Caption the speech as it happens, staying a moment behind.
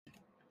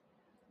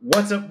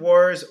What's up,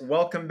 Warriors?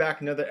 Welcome back.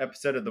 Another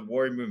episode of the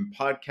Warrior Movement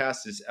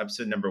Podcast. This is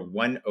episode number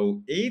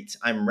 108.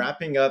 I'm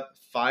wrapping up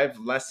 5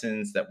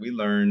 lessons that we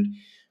learned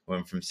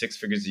when from 6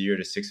 figures a year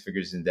to 6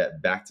 figures in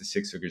debt back to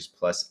 6 figures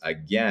plus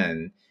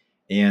again.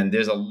 And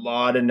there's a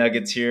lot of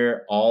nuggets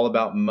here, all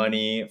about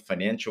money,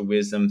 financial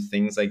wisdom,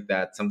 things like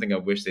that. Something I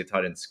wish they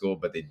taught in school,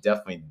 but they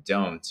definitely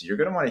don't. So you're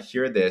going to want to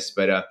hear this.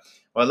 But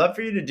what I'd love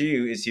for you to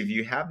do is, if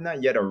you have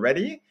not yet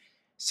already,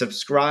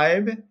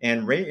 subscribe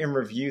and rate and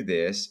review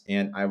this.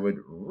 And I would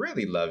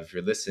really love, if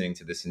you're listening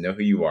to this and know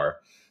who you are,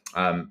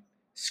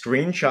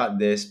 screenshot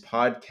this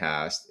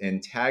podcast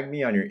and tag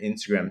me on your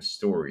Instagram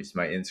stories.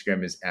 My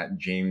Instagram is at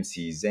James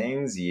C.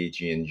 Zhang,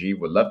 Z-H-E-N-G.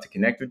 Would love to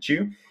connect with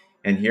you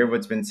and hear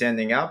what's been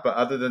standing out. But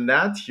other than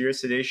that,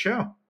 here's today's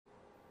show.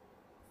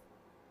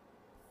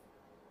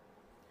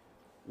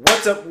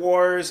 What's up,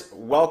 Wars?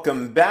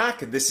 Welcome back.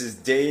 This is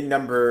day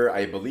number,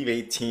 I believe,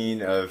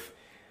 18 of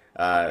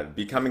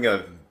becoming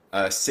a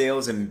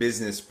sales and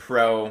business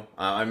pro.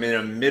 I'm in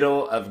the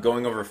middle of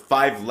going over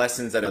 5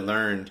 lessons that I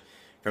learned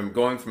from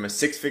going from a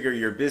 6-figure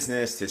year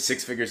business to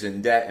 6 figures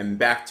in debt and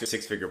back to a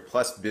 6-figure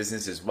plus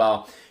business as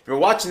well. If you're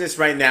watching this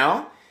right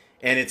now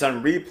and it's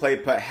on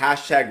replay, put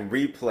hashtag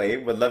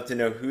replay. Would love to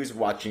know who's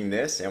watching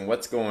this and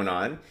what's going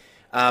on.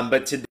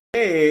 But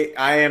today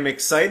I am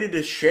excited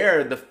to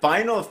share the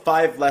final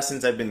 5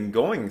 lessons I've been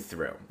going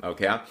through.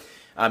 Okay.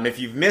 If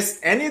you've missed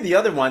any of the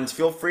other ones,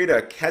 feel free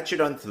to catch it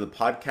onto the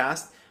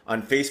podcast.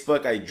 On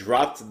Facebook, I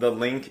dropped the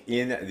link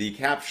in the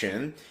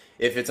caption.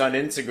 If it's on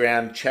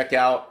Instagram, check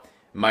out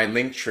my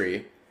link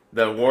tree.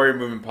 The Warrior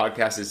Movement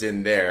Podcast is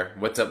in there.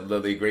 What's up,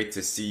 Lily? Great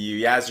to see you.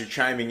 Yeah, as you're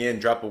chiming in,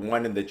 drop a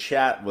 1 in the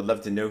chat. Would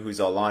love to know who's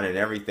all on and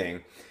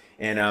everything.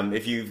 And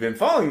if you've been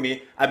following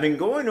me, I've been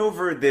going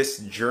over this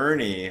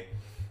journey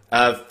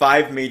of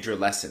 5 major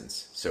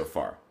lessons so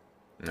far.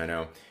 I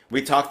know.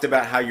 We talked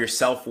about how your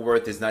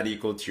self-worth is not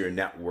equal to your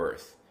net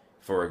worth,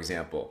 for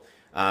example.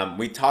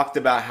 We talked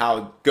about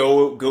how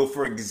go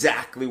for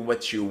exactly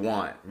what you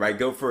want, right?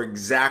 Go for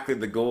exactly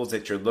the goals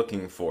that you're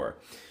looking for.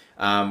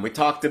 We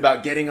talked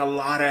about getting a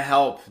lot of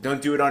help.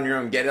 Don't do it on your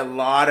own. Get a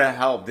lot of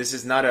help. This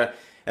is not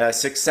a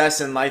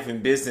success in life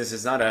and business.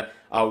 It's not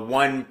a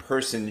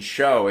one-person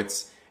show.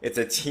 It's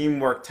a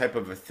teamwork type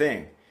of a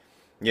thing,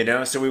 you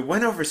know? So we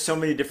went over so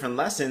many different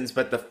lessons,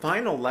 but the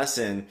final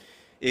lesson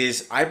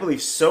is, I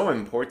believe, so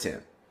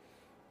important,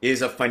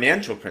 is a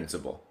financial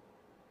principle.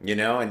 You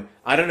know, and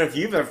I don't know if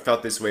you've ever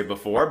felt this way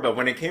before, but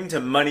when it came to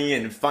money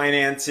and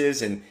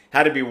finances and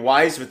how to be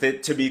wise with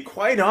it, to be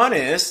quite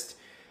honest,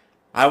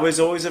 I was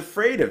always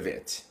afraid of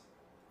it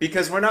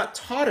because we're not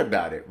taught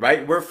about it,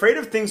 right? We're afraid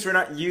of things we're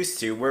not used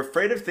to. We're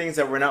afraid of things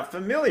that we're not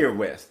familiar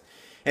with.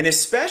 And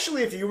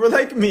especially if you were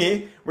like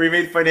me, where you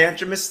made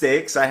financial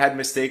mistakes. I had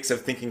mistakes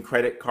of thinking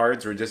credit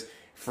cards were just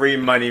free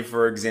money,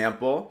 for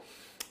example.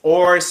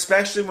 Or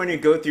especially when you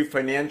go through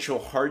financial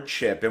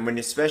hardship and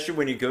especially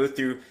when you go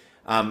through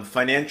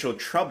financial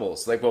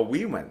troubles like what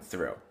we went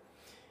through.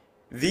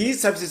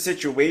 These types of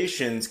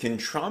situations can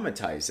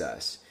traumatize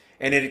us.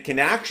 And it can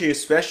actually,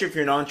 especially if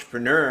you're an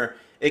entrepreneur,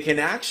 it can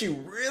actually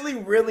really,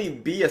 really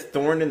be a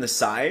thorn in the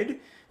side,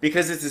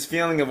 because it's this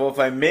feeling of, well, if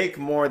I make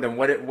more than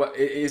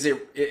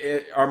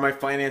are my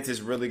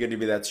finances really going to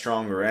be that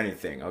strong or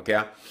anything,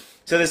 okay?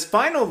 So this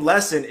final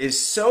lesson is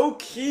so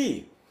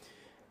key.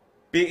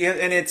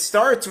 And it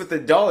starts with the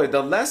dollar.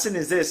 The lesson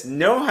is this: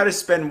 know how to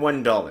spend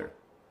 $1.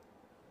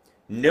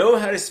 Know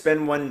how to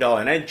spend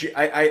 $1.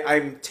 And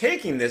I'm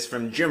taking this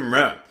from Jim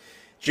Rohn.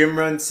 Jim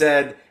Rohn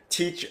said,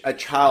 teach a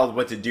child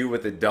what to do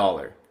with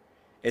 $1.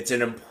 It's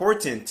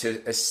important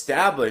to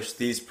establish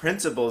these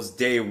principles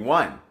day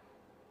one.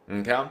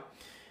 Okay?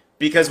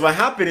 Because what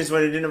happened is,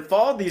 when I didn't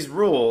follow these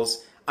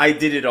rules, I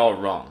did it all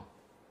wrong.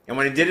 And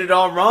when I did it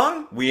all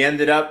wrong, we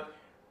ended up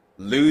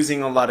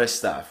losing a lot of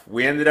stuff.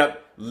 We ended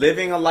up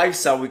living a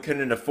lifestyle we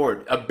couldn't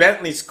afford. A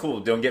Bentley's cool,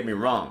 don't get me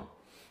wrong.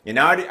 An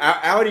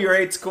Audi or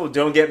 8's cool,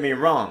 don't get me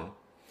wrong.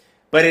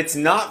 But it's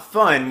not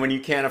fun when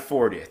you can't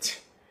afford it.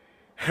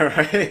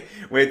 Alright?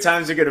 We had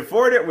times we could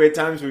afford it, we had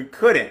times we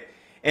couldn't.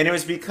 And it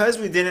was because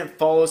we didn't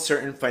follow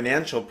certain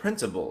financial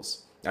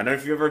principles. I don't know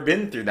if you've ever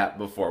been through that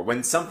before.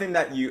 When something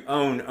that you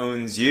own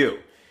owns you.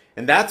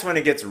 And that's when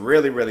it gets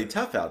really, really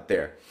tough out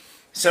there.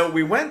 So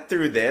we went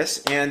through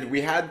this, and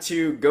we had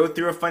to go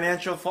through a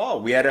financial fall.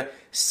 We had to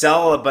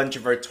sell a bunch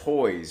of our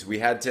toys. We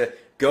had to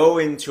go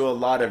into a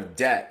lot of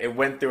debt.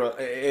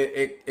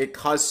 It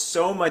caused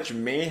so much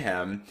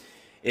mayhem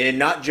in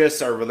not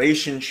just our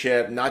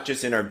relationship, not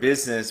just in our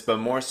business, but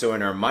more so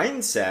in our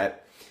mindset.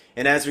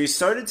 And as we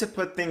started to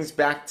put things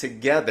back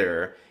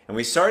together and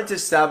we started to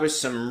establish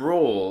some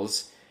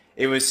rules,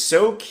 it was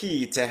so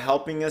key to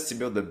helping us to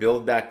be able to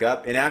build back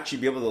up and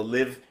actually be able to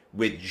live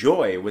with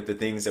joy with the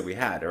things that we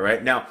had. All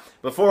right. Now,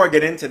 before I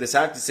get into this,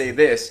 I have to say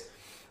this,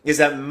 is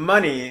that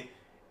money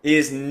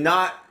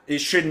it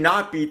should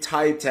not be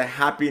tied to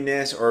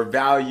happiness or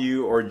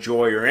value or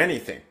joy or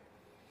anything.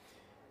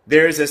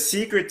 There's a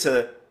secret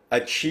to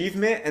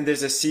achievement and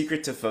there's a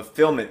secret to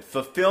fulfillment.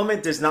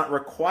 Fulfillment does not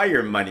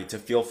require money to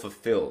feel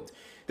fulfilled.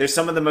 There's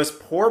some of the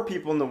most poor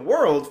people in the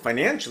world,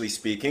 financially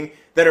speaking,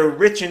 that are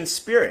rich in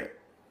spirit.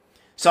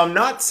 So I'm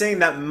not saying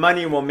that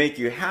money will make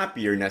you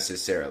happier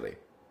necessarily.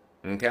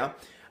 Okay?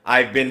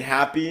 I've been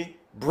happy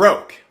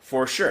broke,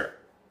 for sure.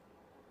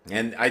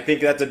 And I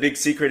think that's a big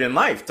secret in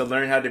life, to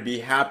learn how to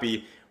be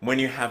happy when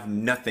you have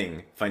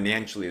nothing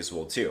financially as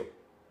well too.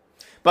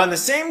 But on the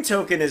same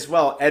token as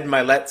well, Ed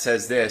Mylett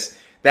says this,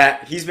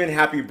 that he's been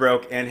happy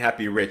broke and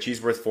happy rich.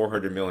 He's worth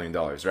 $400 million,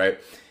 right?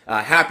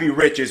 Happy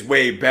rich is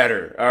way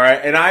better, all right?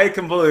 And I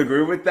completely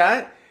agree with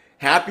that.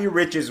 Happy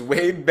rich is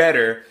way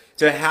better.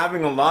 To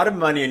having a lot of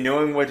money and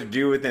knowing what to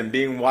do with it and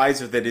being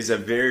wise with it is a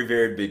very,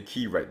 very big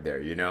key right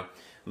there, you know?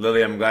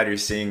 Lily, I'm glad you're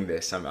seeing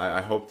this.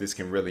 I hope this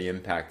can really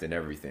impact in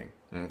everything,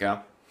 okay?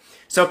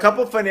 So a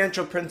couple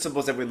financial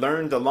principles that we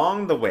learned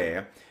along the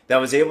way that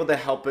was able to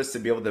help us to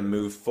be able to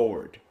move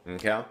forward,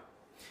 okay?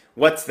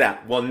 What's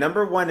that? Well,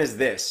 number one is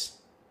this,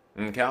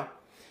 okay?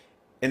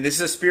 And this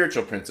is a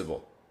spiritual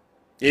principle,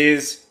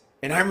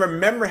 and I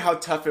remember how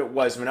tough it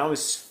was when I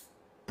was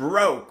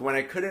broke, when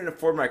I couldn't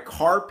afford my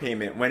car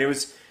payment, when it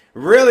was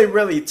really,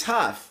 really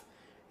tough.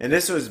 And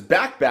this was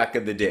back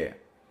of the day.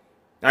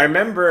 I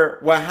remember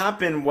what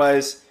happened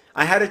was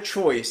I had a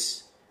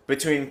choice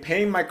between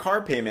paying my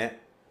car payment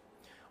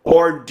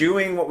or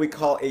doing what we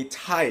call a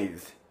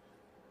tithe.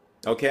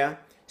 Okay?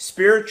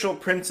 Spiritual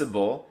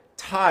principle,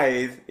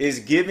 tithe, is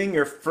giving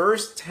your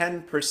first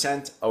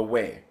 10%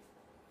 away.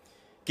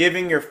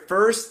 Giving your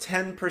first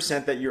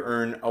 10% that you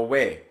earn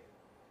away.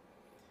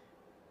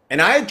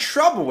 And I had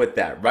trouble with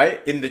that,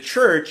 right? In the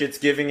church, it's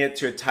giving it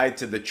to a tithe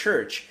to the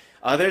church.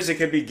 Others, it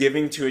could be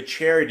giving to a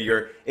charity,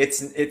 or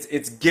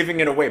it's giving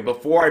it away.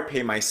 Before I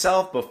pay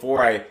myself,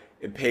 before I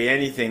pay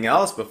anything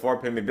else, before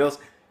I pay my bills,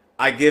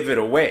 I give it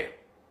away.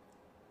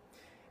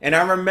 And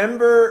I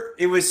remember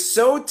it was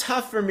so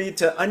tough for me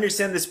to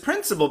understand this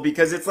principle,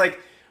 because it's like,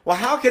 well,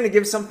 how can I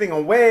give something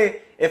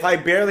away if I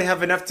barely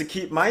have enough to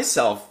keep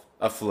myself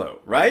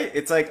afloat, right?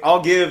 It's like,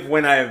 I'll give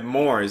when I have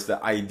more is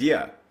the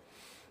idea.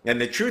 And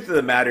the truth of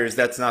the matter is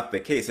that's not the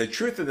case. The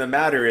truth of the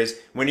matter is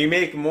when you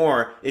make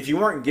more, if you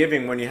weren't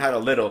giving when you had a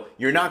little,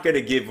 you're not going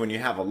to give when you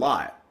have a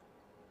lot.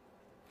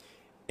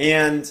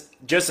 And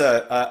just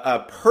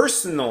a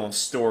personal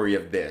story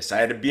of this. I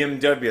had a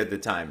BMW at the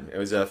time. It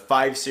was a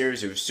 5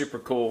 Series. It was super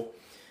cool.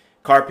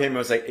 Car payment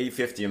was like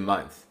 $850 a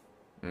month.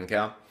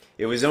 Okay?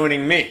 It was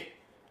owning me.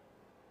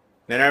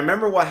 And I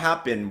remember what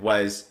happened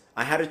was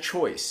I had a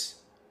choice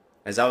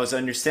as I was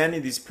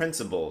understanding these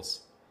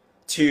principles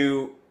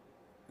to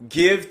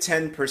give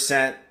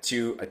 10%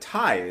 to a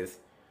tithe,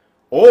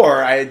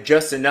 or I had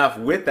just enough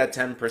with that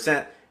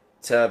 10%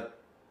 to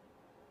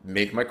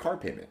make my car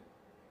payment.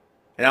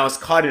 And I was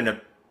caught in a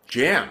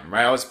jam,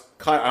 right? I was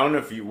caught, I don't know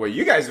if what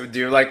you guys would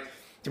do. Like,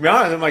 to be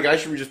honest, I'm like, I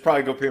should just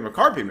probably go pay my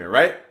car payment,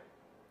 right?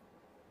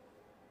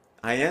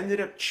 I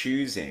ended up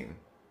choosing,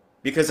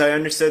 because I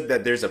understood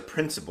that there's a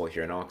principle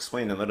here, and I'll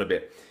explain a little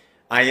bit.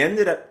 I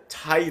ended up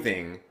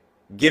tithing,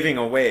 giving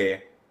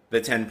away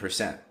the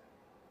 10%.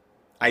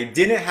 I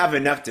didn't have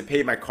enough to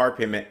pay my car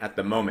payment at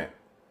the moment.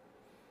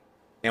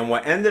 And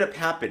what ended up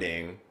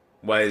happening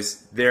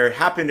was there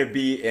happened to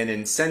be an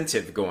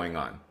incentive going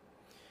on.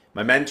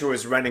 My mentor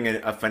was running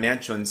a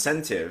financial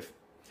incentive,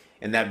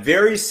 and that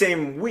very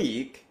same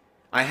week,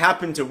 I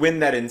happened to win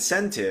that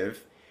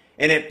incentive,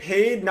 and it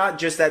paid not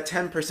just that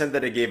 10%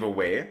 that I gave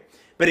away,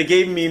 but it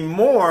gave me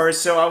more,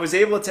 so I was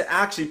able to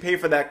actually pay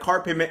for that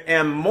car payment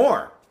and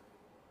more.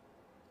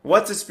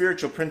 What's a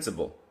spiritual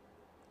principle?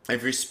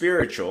 If you're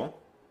spiritual,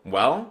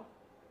 well,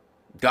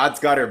 God's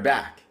got our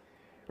back,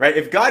 right?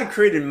 If God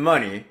created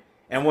money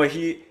and what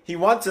he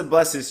wants to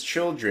bless his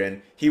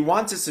children, he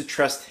wants us to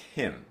trust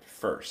him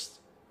first.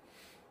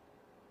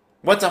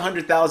 What's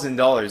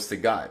 $100,000 to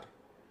God?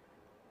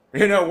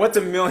 You know, what's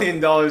 $1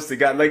 million to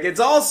God? Like, it's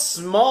all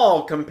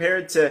small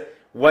compared to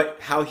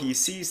how he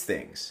sees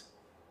things.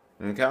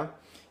 Okay?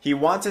 He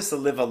wants us to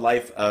live a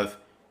life of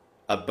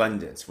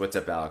abundance. What's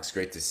up, Alex?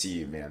 Great to see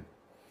you, man.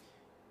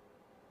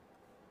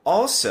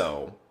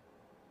 Also,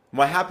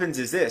 what happens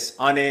is this,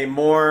 on a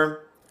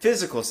more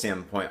physical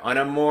standpoint, on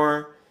a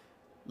more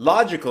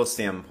logical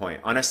standpoint,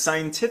 on a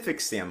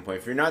scientific standpoint,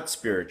 if you're not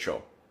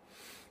spiritual,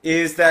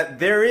 is that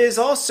there is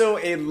also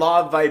a law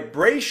of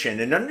vibration.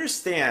 And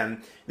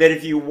understand that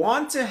if you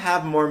want to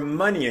have more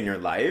money in your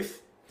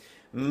life,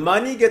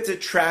 money gets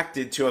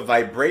attracted to a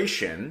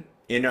vibration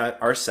in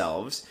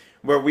ourselves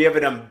where we have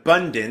an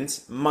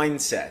abundant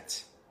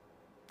mindset.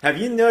 Have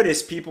you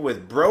noticed people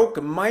with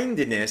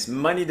broke-mindedness,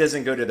 money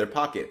doesn't go to their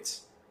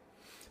pockets?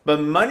 But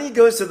money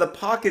goes to the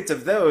pockets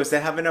of those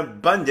that have an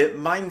abundant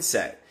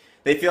mindset.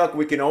 They feel like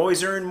we can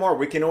always earn more.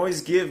 We can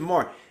always give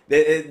more.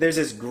 There's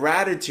this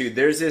gratitude.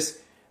 There's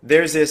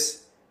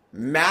this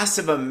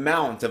massive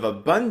amount of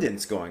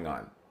abundance going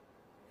on.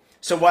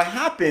 So what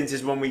happens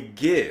is when we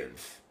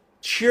give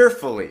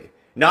cheerfully,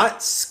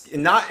 not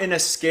in a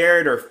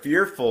scared or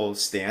fearful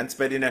stance,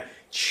 but in a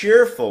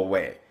cheerful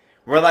way,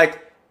 we're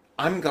like,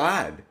 I'm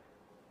glad.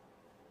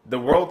 The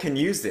world can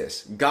use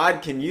this.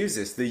 God can use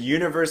this. The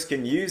universe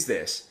can use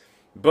this.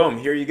 Boom,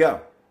 here you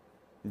go.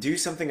 Do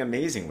something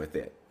amazing with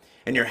it.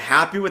 and you're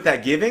happy with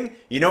that giving,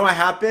 you know what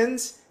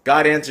happens?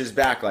 God answers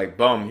back like,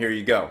 boom, here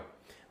you go.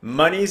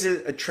 Money's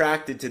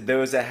attracted to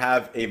those that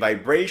have a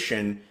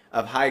vibration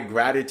of high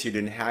gratitude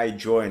and high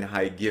joy and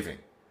high giving.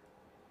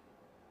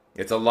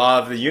 It's a law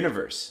of the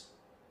universe,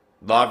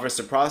 law of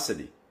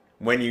reciprocity.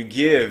 When you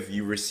give,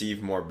 you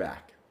receive more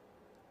back.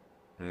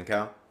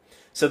 Okay?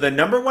 So the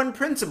number one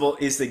principle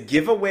is to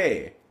give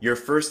away your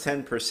first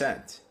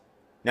 10%.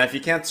 Now, if you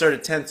can't start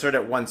at 10, start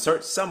at 1,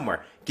 start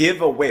somewhere.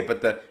 Give away.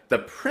 But the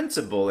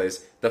principle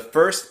is the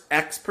first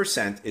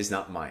X% is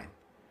not mine.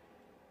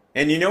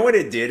 And you know what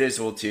it did as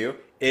well too?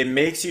 It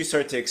makes you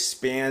start to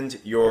expand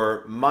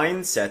your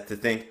mindset to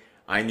think,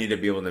 I need to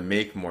be able to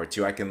make more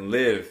too. I can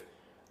live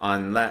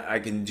on that. I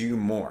can do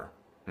more.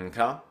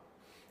 Okay?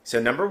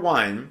 So number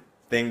one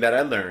thing that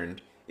I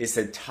learned is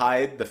to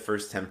tithe the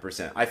first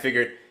 10%. I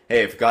figured,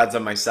 hey, if God's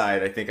on my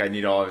side, I think I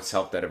need all of his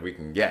help that we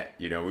can get.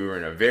 You know, we were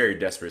in a very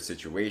desperate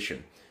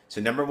situation.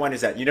 So number one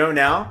is that, you know,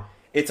 now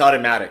it's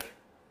automatic.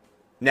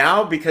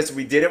 Now, because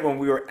we did it when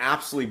we were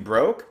absolutely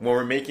broke, when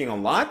we're making a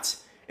lot,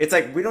 it's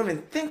like we don't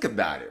even think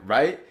about it,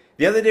 right?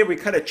 The other day we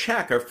cut a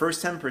check, our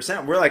first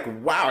 10%. We're like,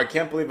 wow, I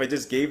can't believe I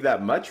just gave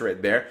that much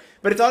right there.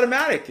 But it's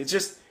automatic.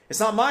 It's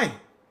not mine.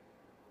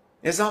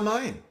 It's not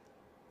mine.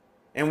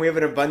 And we have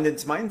an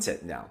abundance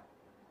mindset now.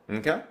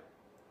 Okay?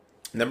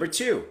 Number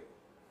two,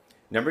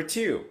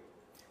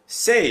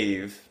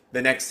 save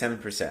the next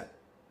 10%.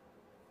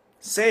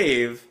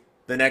 Save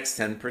the next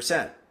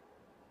 10%.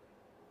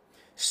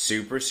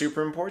 Super,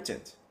 super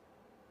important.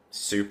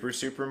 Super,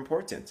 super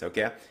important,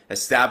 okay?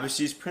 Establish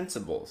these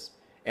principles.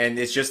 And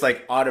it's just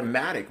like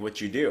automatic what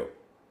you do,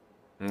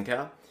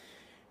 okay?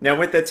 Now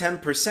with the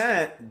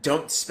 10%,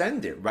 don't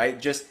spend it, right?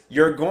 Just,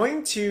 you're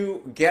going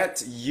to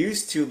get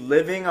used to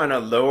living on a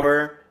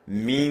lower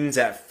means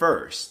at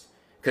first.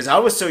 Because I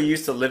was so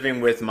used to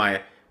living with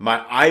my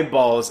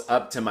eyeballs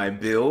up to my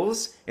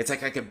bills, it's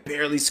like I could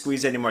barely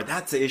squeeze anymore.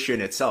 That's the issue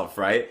in itself,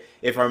 right?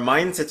 If our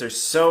mindsets are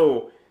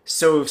so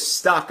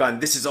stuck on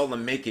this is all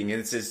I'm making,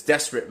 and it's this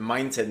desperate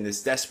mindset and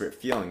this desperate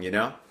feeling, you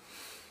know?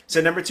 So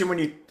number two,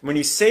 when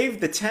you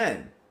save the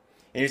 10,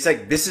 and it's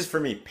like, this is for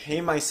me, pay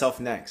myself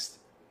next.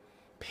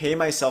 Pay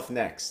myself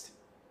next.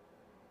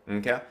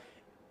 Okay?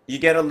 You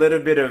get a little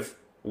bit of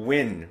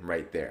win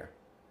right there.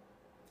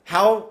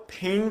 How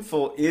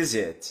painful is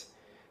it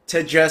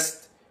to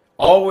just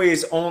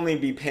always only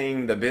be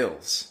paying the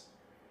bills?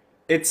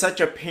 It's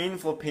such a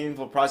painful,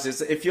 painful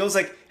process. It feels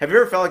like, have you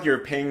ever felt like you're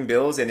paying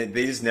bills and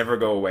they just never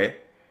go away?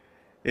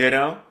 You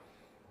know?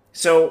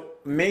 So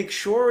make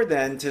sure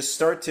then to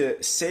start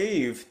to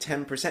save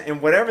 10% in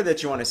whatever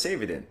that you want to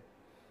save it in,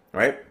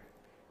 right?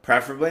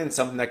 Preferably in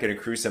something that can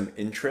accrue some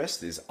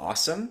interest is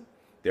awesome.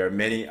 There are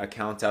many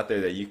accounts out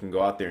there that you can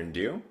go out there and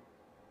do.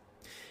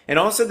 And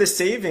also the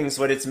savings,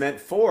 what it's meant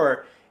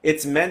for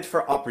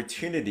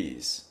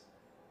opportunities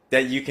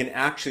that you can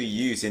actually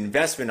use,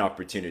 investment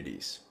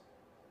opportunities.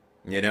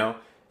 You know,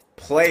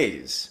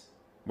 plays.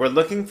 We're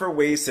looking for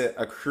ways to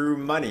accrue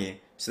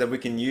money so that we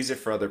can use it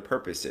for other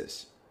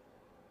purposes.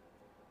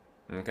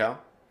 Okay?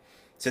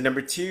 So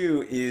number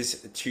two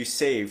is to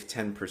save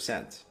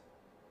 10%.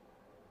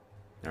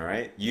 All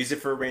right? Use it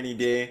for a rainy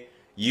day.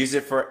 Use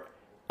it for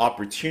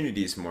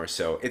opportunities more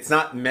so. It's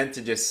not meant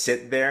to just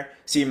sit there.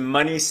 See,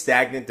 money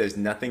stagnant does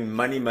nothing.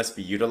 Money must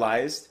be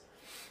utilized.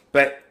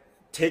 But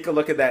take a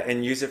look at that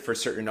and use it for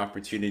certain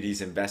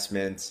opportunities,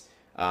 investments,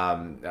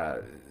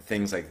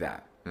 things like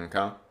that.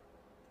 Okay?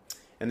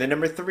 And then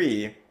number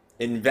three,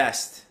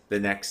 invest the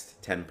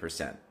next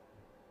 10%.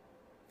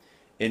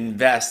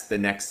 Invest the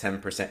next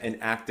 10% in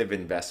active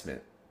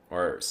investment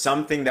or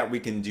something that we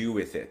can do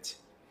with it.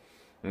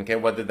 Okay?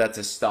 Whether that's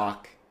a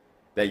stock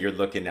that you're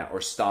looking at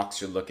or stocks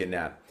you're looking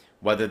at.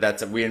 Whether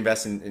that's we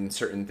invest in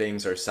certain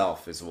things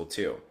ourselves as well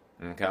too.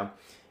 Okay?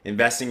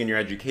 Investing in your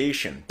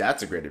education,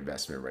 that's a great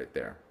investment right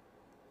there.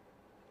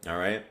 All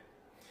right?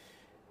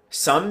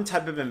 Some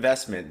type of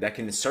investment that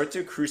can start to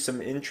accrue some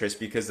interest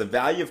because the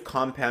value of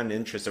compound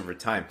interest over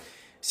time.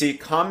 See,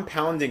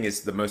 compounding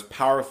is the most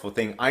powerful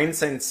thing.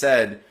 Einstein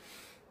said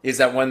is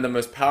that one of the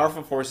most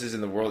powerful forces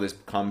in the world is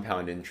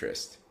compound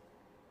interest.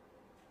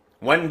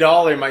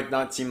 $1 might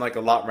not seem like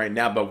a lot right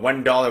now, but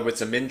 $1 with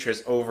some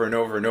interest over and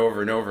over and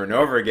over and over and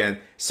over again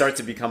starts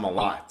to become a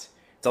lot.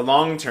 It's a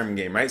long-term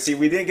game, right? See,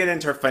 we didn't get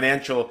into our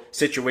financial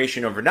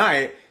situation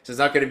overnight, so it's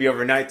not going to be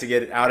overnight to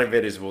get out of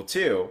it as well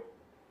too.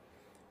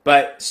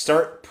 But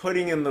start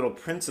putting in little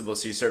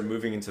principles so you start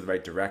moving into the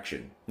right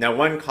direction. Now,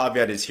 one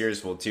caveat is here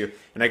as well too,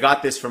 and I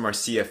got this from our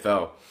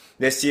CFO.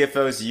 This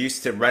CFO is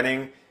used to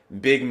running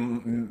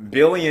big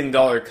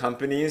billion-dollar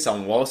companies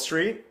on Wall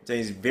Street, so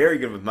he's very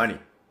good with money.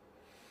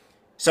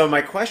 So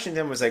my question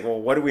to him was like,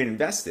 well, what do we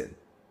invest in?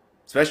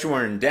 Especially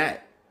when we're in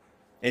debt.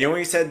 And you know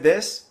when he said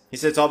this? He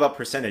said it's all about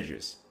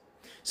percentages.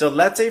 So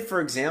let's say, for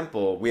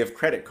example, we have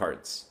credit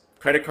cards,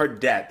 credit card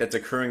debt that's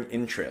accruing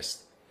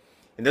interest.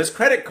 And those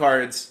credit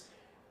cards,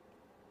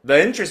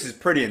 the interest is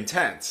pretty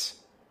intense,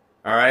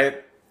 all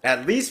right?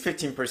 At least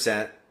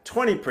 15%,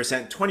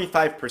 20%,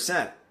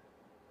 25%.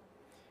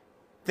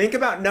 Think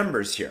about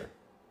numbers here.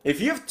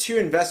 If you have two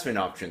investment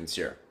options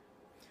here,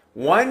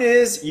 One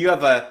is you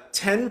have a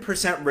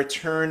 10%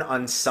 return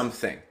on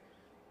something.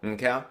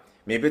 Okay?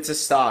 Maybe it's a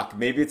stock,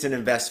 maybe it's an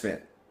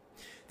investment.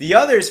 The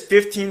other is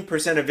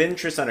 15% of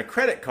interest on a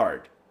credit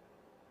card.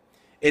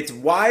 It's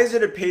wiser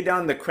to pay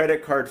down the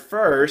credit card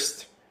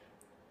first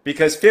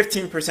because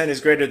 15%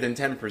 is greater than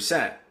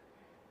 10%.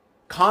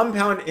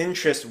 Compound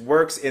interest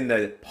works in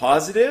the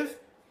positive,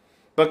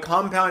 but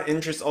compound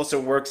interest also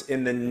works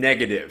in the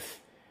negative.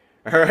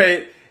 All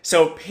right?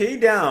 So pay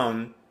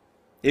down,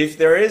 if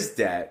there is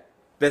debt,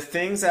 the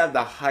things that have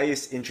the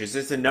highest interest.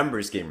 It's a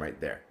numbers game right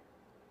there.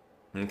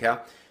 Okay?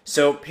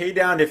 So pay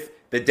down if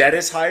the debt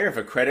is higher, if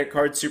a credit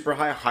card's super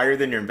high, higher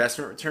than your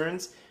investment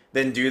returns,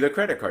 then do the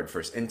credit card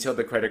first until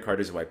the credit card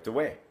is wiped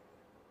away.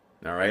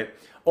 All right?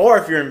 Or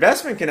if your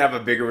investment can have a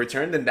bigger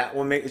return, then that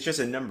will make, it's just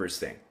a numbers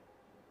thing.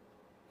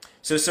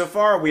 So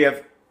far we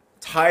have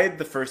tied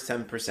the first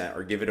 10%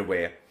 or give it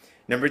away.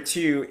 Number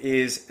two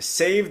is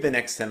save the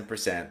next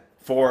 10%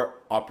 for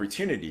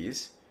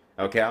opportunities.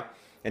 Okay?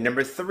 And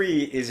number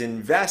three is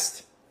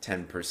invest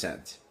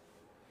 10%.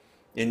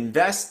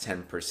 Invest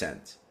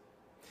 10%.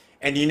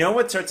 And you know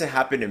what starts to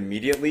happen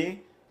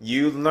immediately?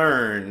 You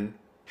learn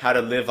how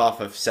to live off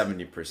of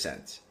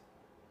 70%.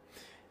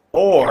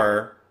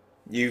 Or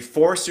you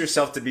force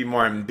yourself to be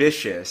more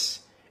ambitious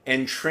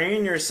and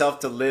train yourself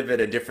to live at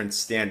a different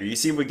standard. You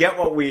see, we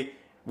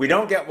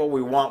don't get what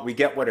we want, we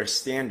get what our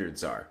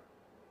standards are.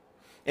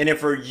 And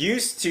if we're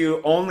used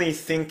to only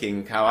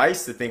thinking, how I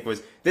used to think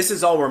was, this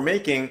is all we're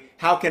making,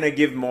 how can I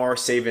give more,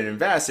 save and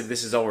invest if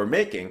this is all we're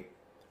making?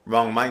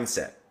 Wrong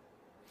mindset.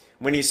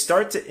 When you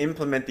start to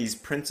implement these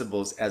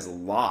principles as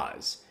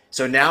laws,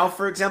 so now,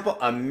 for example,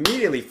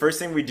 immediately, first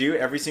thing we do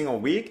every single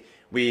week,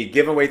 we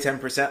give away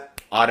 10%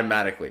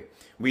 automatically.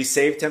 We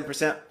save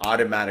 10%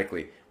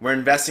 automatically. We're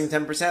investing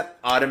 10%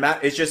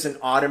 automatic. It's just an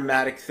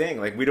automatic thing.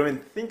 Like we don't even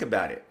think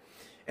about it.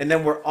 And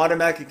then we're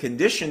automatically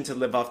conditioned to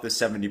live off the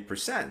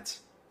 70%.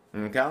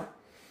 Okay?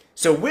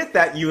 So with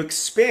that, you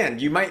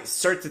expand. You might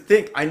start to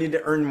think, I need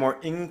to earn more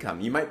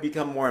income. You might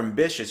become more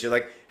ambitious. You're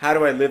like, how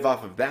do I live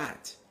off of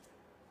that?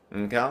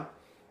 Okay?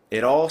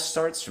 It all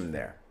starts from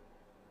there.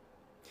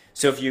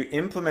 So if you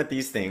implement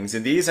these things,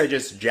 and these I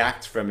just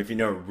jacked from, if you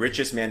know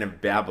Richest Man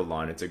of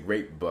Babylon, it's a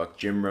great book.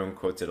 Jim Rohn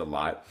quotes it a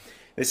lot.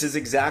 This is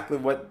exactly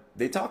what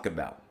they talk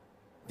about.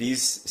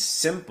 These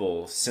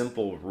simple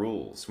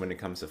rules when it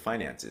comes to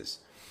finances.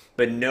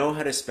 But know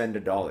how to spend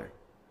 $1.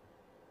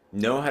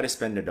 Know how to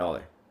spend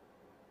 $1.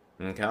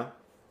 Okay?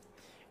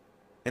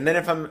 And then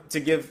if I'm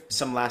to give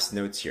some last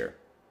notes here.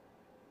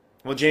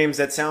 Well, James,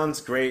 that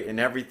sounds great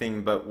and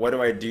everything, but what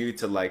do I do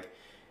to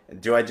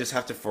do I just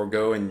have to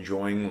forego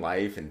enjoying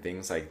life and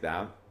things like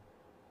that?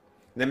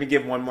 Let me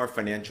give one more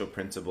financial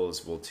principle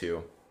as well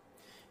too.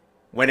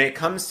 When it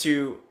comes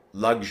to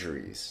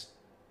luxuries,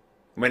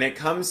 when it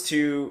comes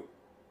to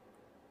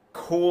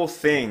cool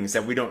things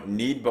that we don't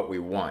need but we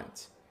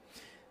want,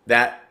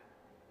 that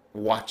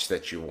watch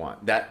that you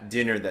want, that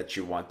dinner that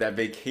you want, that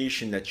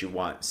vacation that you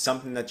want,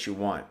 something that you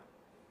want.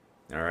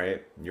 All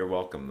right? You're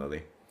welcome,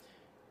 Lily.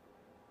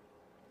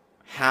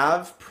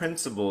 Have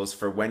principles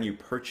for when you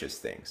purchase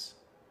things.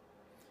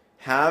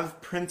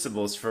 Have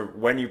principles for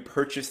when you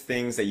purchase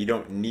things that you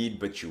don't need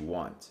but you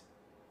want.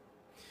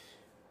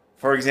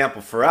 For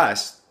example, for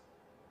us,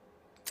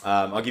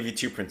 I'll give you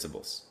two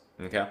principles.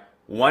 Okay?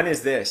 One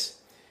is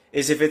this,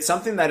 is if it's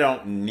something that I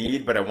don't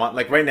need but I want,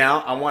 like right now,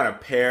 I want a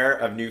pair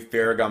of new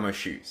Ferragamo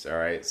shoes, all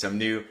right? Some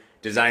new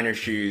designer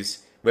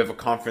shoes. We have a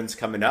conference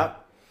coming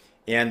up,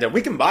 and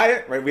we can buy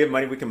it, right? We have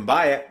money, we can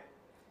buy it,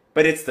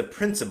 but it's the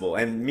principle.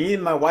 And me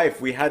and my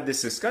wife, we had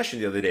this discussion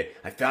the other day.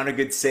 I found a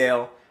good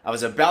sale. I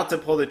was about to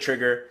pull the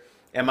trigger,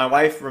 and my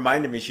wife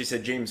reminded me, she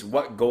said, James,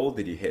 what goal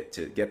did you hit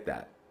to get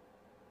that?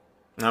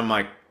 And I'm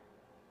like,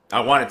 I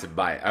wanted to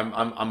buy it.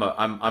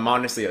 I'm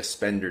honestly a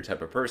spender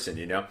type of person,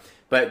 you know?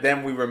 But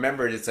then we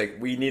remembered it's like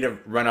we need to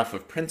run off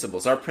of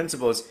principles. Our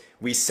principle is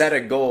we set a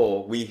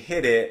goal, we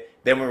hit it,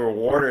 then we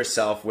reward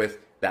ourselves with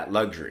that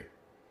luxury.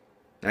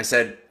 And I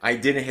said, I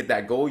didn't hit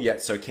that goal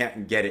yet, so I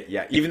can't get it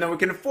yet. Even though we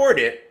can afford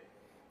it,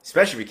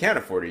 especially if we can't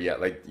afford it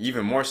yet, like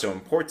even more so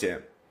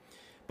important.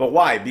 But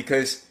why?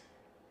 Because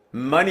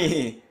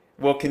money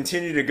will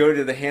continue to go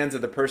to the hands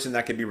of the person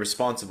that can be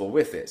responsible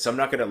with it. So I'm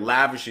not going to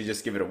lavishly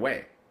just give it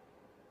away.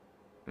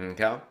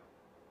 Okay?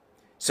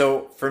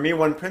 So for me,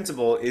 one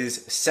principle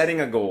is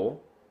setting a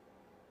goal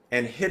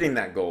and hitting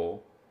that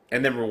goal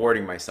and then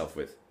rewarding myself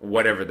with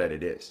whatever that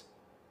it is.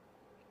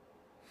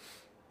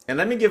 And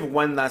let me give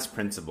one last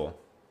principle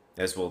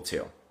as well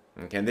too.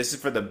 Okay, and this is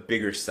for the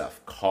bigger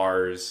stuff,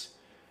 cars,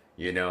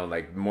 you know,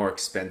 like more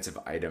expensive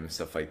items,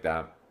 stuff like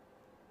that.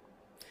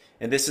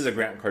 And this is a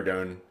Grant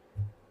Cardone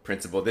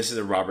principle. This is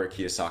a Robert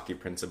Kiyosaki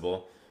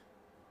principle.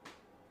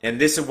 And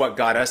this is what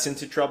got us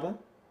into trouble,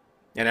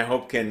 and I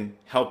hope can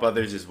help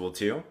others as well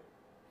too.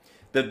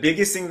 The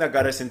biggest thing that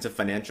got us into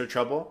financial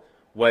trouble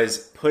was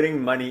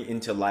putting money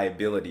into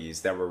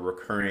liabilities that were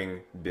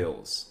recurring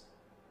bills,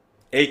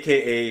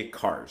 aka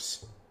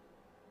cars.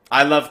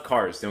 I love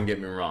cars, don't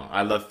get me wrong.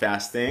 I love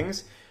fast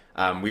things.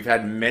 We've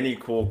had many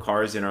cool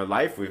cars in our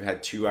life. We've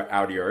had two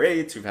Audi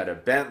R8s, we've had a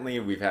Bentley,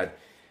 we've had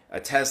a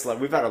Tesla.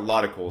 We've had a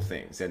lot of cool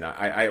things, and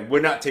I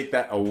would not take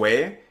that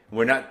away.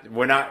 We're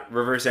not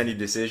reverse any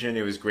decision.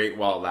 It was great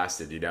while it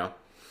lasted, you know,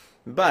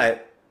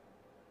 but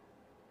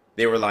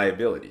they were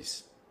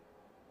liabilities.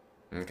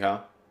 Okay,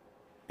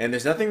 and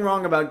there's nothing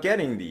wrong about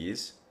getting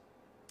these,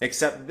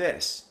 except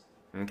this.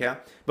 Okay,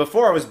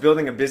 before I was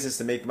building a business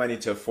to make money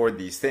to afford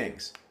these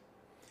things.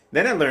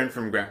 Then I learned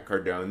from Grant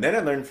Cardone. Then I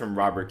learned from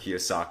Robert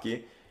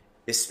Kiyosaki,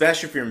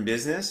 especially if you're in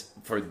business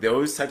for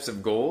those types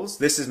of goals.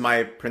 This is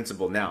my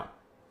principle now.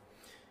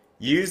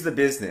 Use the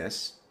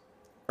business,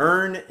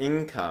 earn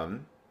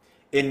income,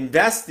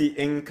 invest the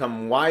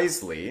income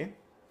wisely,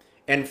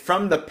 and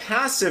from the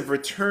passive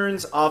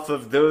returns off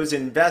of those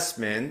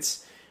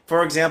investments,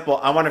 for example,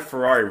 I want a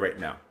Ferrari right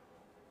now.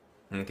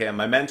 Okay,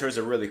 my mentor is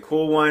a really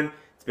cool one.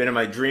 It's been on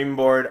my dream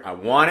board. I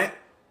want it.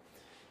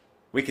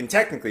 We can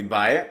technically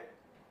buy it,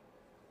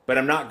 but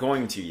I'm not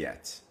going to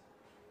yet.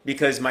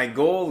 Because my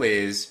goal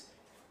is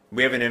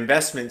we have an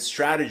investment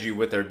strategy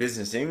with our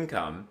business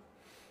income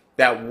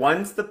that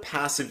once the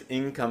passive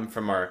income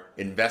from our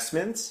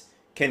investments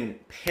can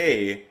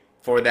pay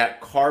for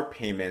that car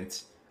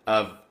payment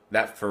of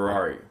that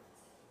Ferrari,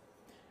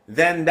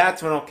 then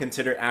that's when I'll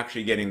consider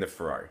actually getting the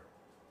Ferrari.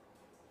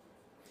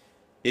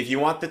 If you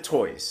want the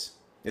toys,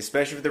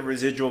 especially with the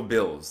residual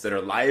bills that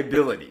are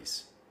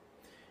liabilities,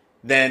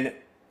 then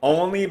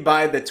only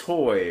buy the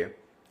toy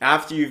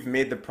after you've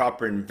made the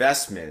proper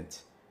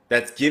investment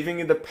that's giving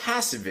you the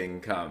passive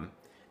income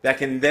that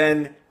can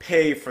then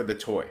pay for the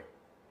toy.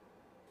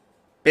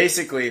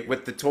 Basically,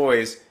 with the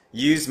toys,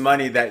 use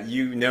money that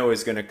you know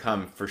is going to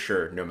come for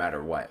sure no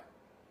matter what.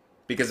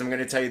 Because I'm going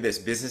to tell you this,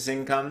 business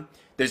income,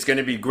 there's going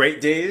to be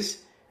great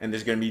days and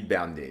there's going to be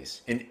down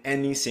days in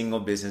any single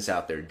business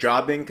out there.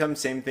 Job income,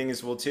 same thing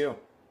as well too.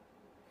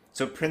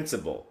 So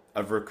principle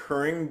of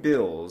recurring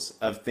bills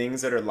of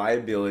things that are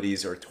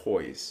liabilities or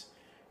toys.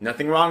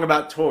 Nothing wrong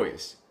about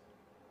toys.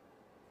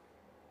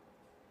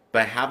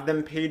 But have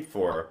them paid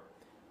for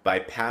by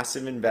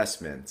passive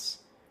investments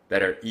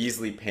that are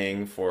easily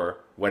paying for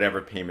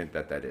whatever payment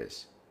that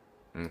is.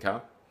 Okay?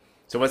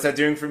 So what's that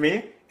doing for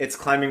me? It's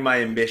climbing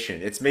my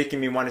ambition. It's making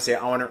me want to say,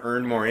 I want to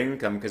earn more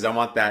income because I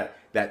want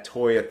that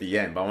toy at the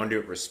end, but I want to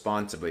do it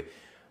responsibly.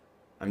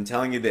 I'm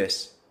telling you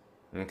this,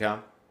 okay?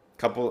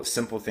 Couple of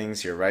simple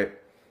things here, right?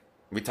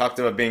 We talked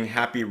about being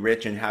happy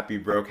rich and happy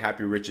broke.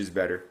 Happy rich is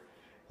better,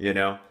 you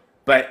know?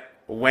 But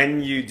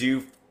when you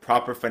do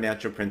proper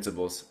financial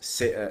principles,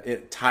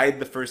 tithe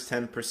the first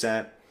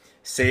 10%,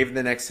 save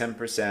the next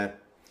 10%,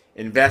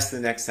 invest the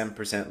next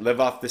 10%, live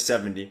off the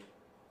 70%,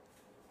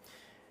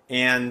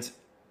 and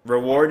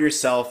reward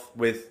yourself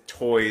with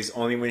toys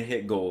only when you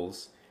hit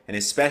goals, and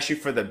especially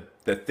for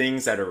the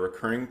things that are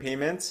recurring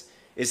payments,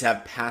 is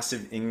have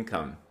passive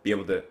income, be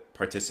able to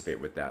participate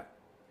with that.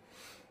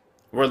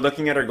 We're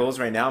looking at our goals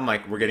right now. I'm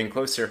like, we're getting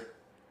closer.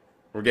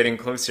 We're getting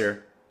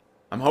closer.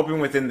 I'm hoping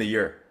within the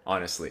year,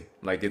 honestly.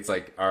 Like, it's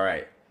like, all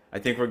right, I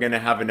think we're going to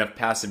have enough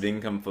passive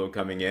income flow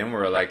coming in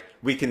where like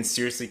we can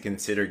seriously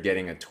consider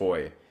getting a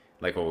toy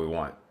like what we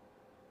want,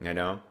 you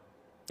know?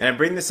 And I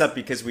bring this up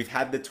because we've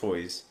had the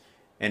toys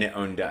and it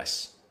owned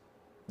us.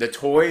 The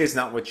toy is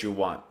not what you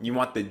want. You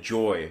want the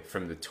joy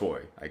from the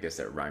toy. I guess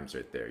that rhymes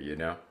right there, you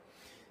know?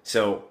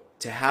 So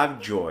to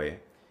have joy,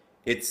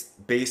 it's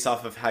based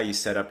off of how you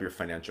set up your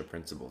financial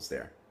principles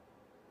there.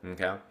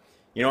 Okay?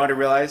 You know what I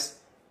realized?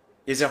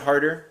 Is it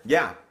harder?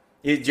 Yeah.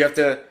 Do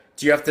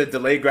you have to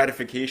delay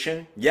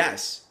gratification?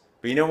 Yes.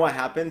 But you know what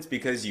happens?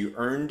 Because you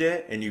earned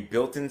it and you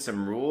built in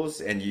some rules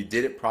and you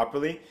did it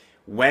properly,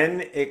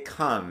 when it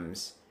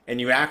comes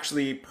and you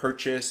actually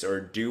purchase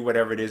or do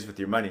whatever it is with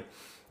your money,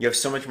 you have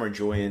so much more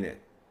joy in it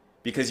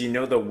because you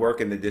know the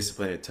work and the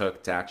discipline it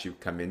took to actually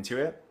come into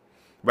it.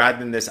 Rather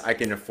than this, I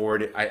can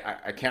afford it.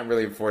 I can't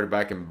really afford it, but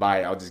I can buy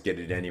it. I'll just get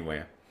it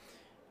anyway.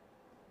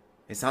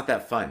 It's not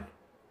that fun,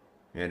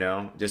 you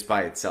know, just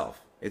by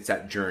itself. It's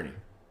that journey.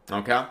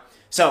 Okay?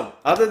 So,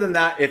 other than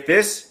that, if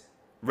this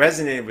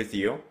resonated with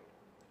you,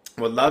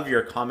 would love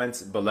your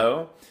comments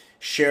below.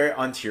 Share it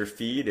onto your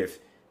feed if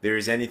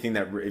there's anything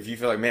that, if you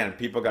feel like, man,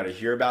 people got to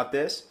hear about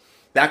this.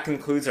 That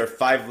concludes our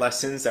 5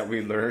 lessons that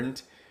we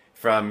learned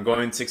from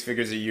going 6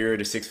 figures a year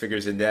to 6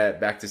 figures in debt,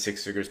 back to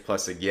 6 figures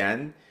plus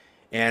again.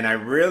 And I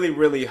really,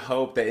 really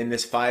hope that in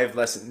this 5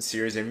 lesson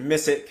series, and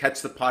miss it,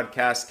 catch the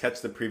podcast, catch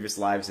the previous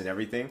lives and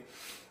everything.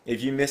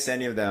 If you miss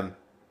any of them,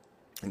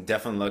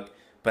 definitely look.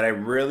 But I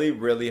really,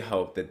 really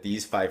hope that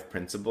these 5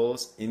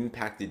 principles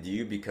impacted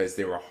you because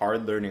they were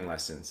hard learning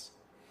lessons.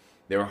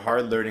 They were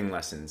hard learning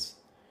lessons.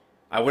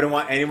 I wouldn't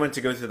want anyone to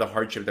go through the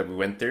hardship that we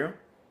went through.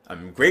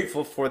 I'm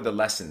grateful for the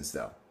lessons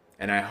though.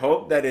 And I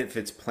hope that if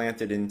it's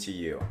planted into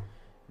you,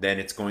 then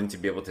it's going to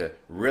be able to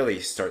really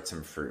start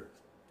some fruit,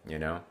 you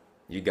know?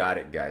 You got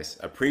it, guys.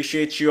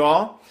 Appreciate you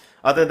all.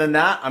 Other than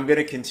that, I'm going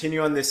to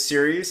continue on this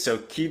series, so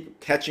keep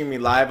catching me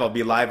live. I'll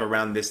be live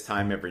around this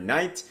time every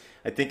night.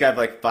 I think I have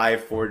like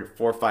 4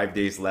 or 5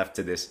 days left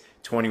to this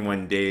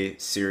 21-day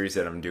series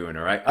that I'm doing,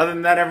 all right? Other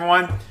than that,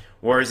 everyone,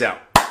 Wars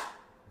out.